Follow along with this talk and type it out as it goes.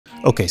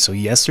Okay, so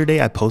yesterday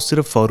I posted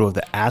a photo of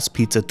the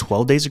ASSPIZZA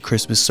 12 Days of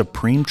Christmas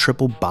Supreme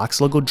Triple Box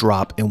Logo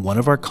drop, and one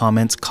of our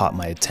comments caught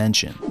my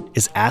attention.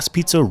 Is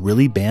ASSPIZZA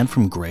really banned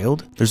from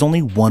GRAILED? There's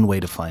only one way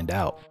to find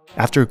out.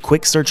 After a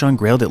quick search on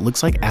GRAILED, it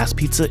looks like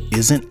ASSPIZZA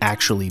isn't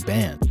actually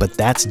banned, but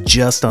that's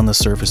just on the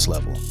surface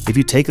level. If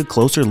you take a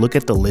closer look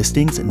at the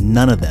listings,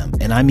 none of them,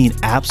 and I mean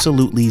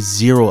absolutely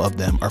zero of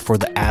them, are for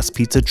the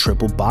ASSPIZZA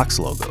triple box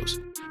logos.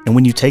 And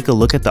when you take a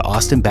look at the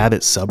Austin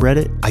Babbitt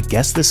subreddit, I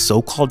guess this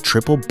so-called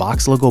triple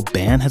box logo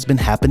ban has been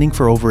happening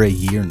for over a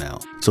year now.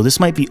 So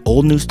this might be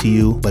old news to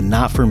you, but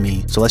not for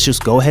me, so let's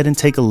just go ahead and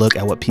take a look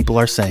at what people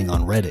are saying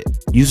on Reddit.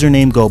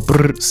 Username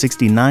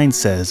GoBrr69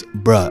 says,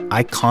 "Bruh,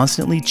 I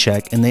constantly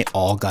check and they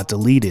all got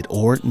deleted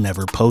or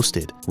never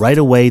posted. Right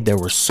away there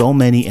were so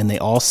many and they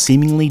all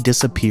seemingly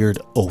disappeared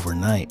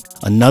overnight."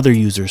 Another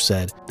user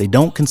said, "They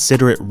don't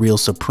consider it real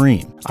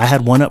Supreme. I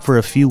had one up for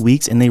a few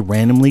weeks and they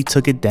randomly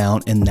took it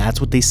down, and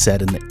that's what they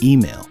said in the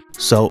email."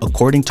 So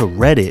according to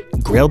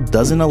Reddit, GRAILED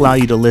doesn't allow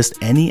you to list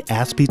any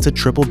ASSPIZZA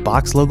triple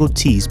box logo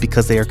tees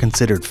because they are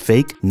considered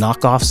fake,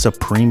 knockoff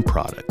Supreme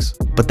products.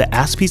 But the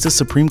ASSPIZZA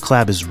Supreme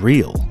collab is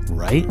real,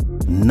 right?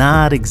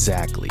 Not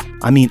exactly.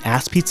 I mean,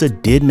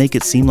 ASSPIZZA did make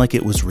it seem like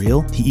it was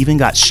real. He even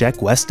got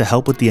Sheck West to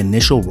help with the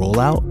initial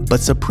rollout, but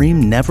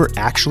Supreme never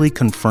actually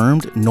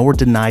confirmed nor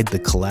denied the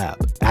collab.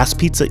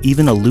 ASSPIZZA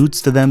even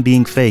alludes to them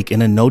being fake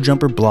in a No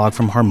Jumper blog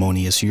from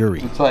Harmonious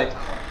Yuri. It's like,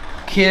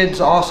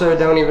 kids also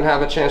don't even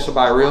have a chance to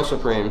buy real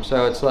Supreme.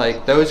 So it's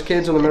like, those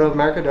kids in the middle of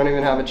America don't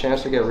even have a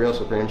chance to get real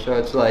Supreme. So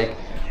it's like,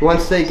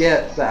 once they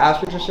get the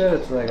ASSPIZZA shit,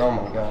 it's like, oh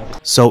my god.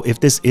 So if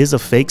this is a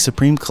fake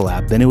Supreme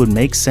collab, then it would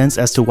make sense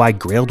as to why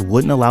GRAILED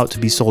wouldn't allow it to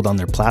be sold on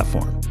their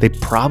platform. They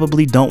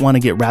probably don't want to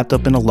get wrapped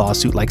up in a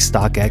lawsuit like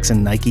StockX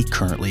and Nike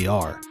currently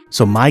are.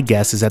 So my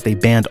guess is that they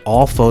banned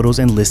all photos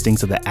and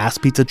listings of the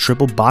ASSPIZZA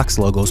triple box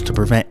logos to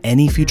prevent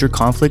any future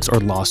conflicts or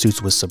lawsuits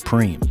with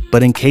Supreme.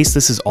 But in case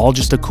this is all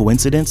just a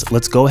coincidence,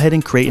 let's go ahead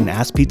and create an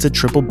ASSPIZZA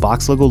triple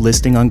box logo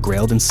listing on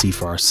GRAILED and see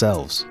for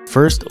ourselves.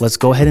 First, let's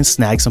go ahead and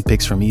snag some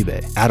pics from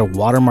eBay. Add a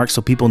watermark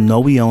so people know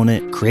we own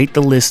it, create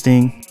the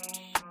listing,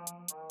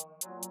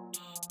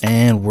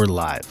 and we're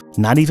live.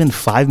 Not even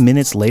 5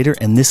 minutes later,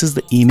 and this is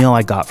the email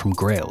I got from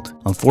GRAILED.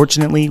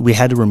 "Unfortunately, we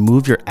had to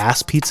remove your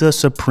ASSPIZZA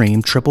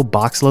Supreme triple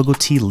box logo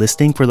tee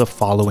listing for the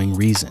following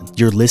reason.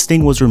 Your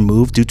listing was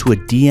removed due to a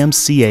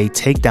DMCA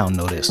takedown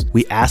notice.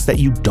 We ask that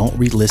you don't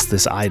relist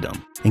this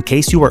item." In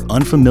case you are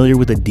unfamiliar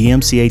with a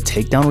DMCA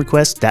takedown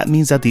request, that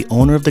means that the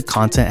owner of the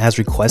content has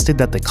requested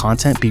that the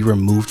content be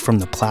removed from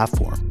the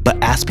platform. But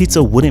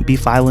ASSPIZZA wouldn't be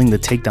filing the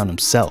takedown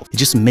himself. It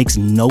just makes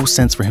no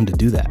sense for him to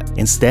do that.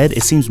 Instead,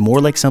 it seems more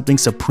like something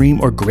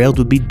Supreme or GRAILED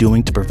would be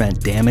doing to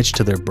prevent damage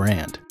to their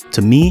brand.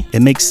 To me,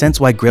 it makes sense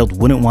why GRAILED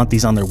wouldn't want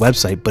these on their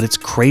website, but it's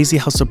crazy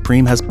how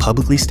Supreme has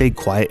publicly stayed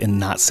quiet and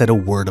not said a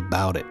word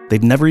about it.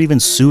 They've never even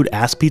sued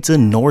ASSPIZZA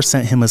nor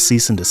sent him a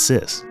cease and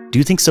desist. Do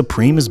you think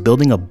Supreme is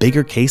building a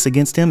bigger case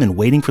against him and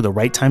waiting for the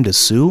right time to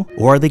sue?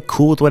 Or are they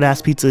cool with what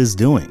ASSPIZZA is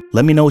doing?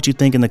 Let me know what you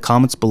think in the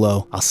comments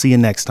below. I'll see you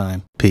next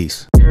time.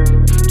 Peace.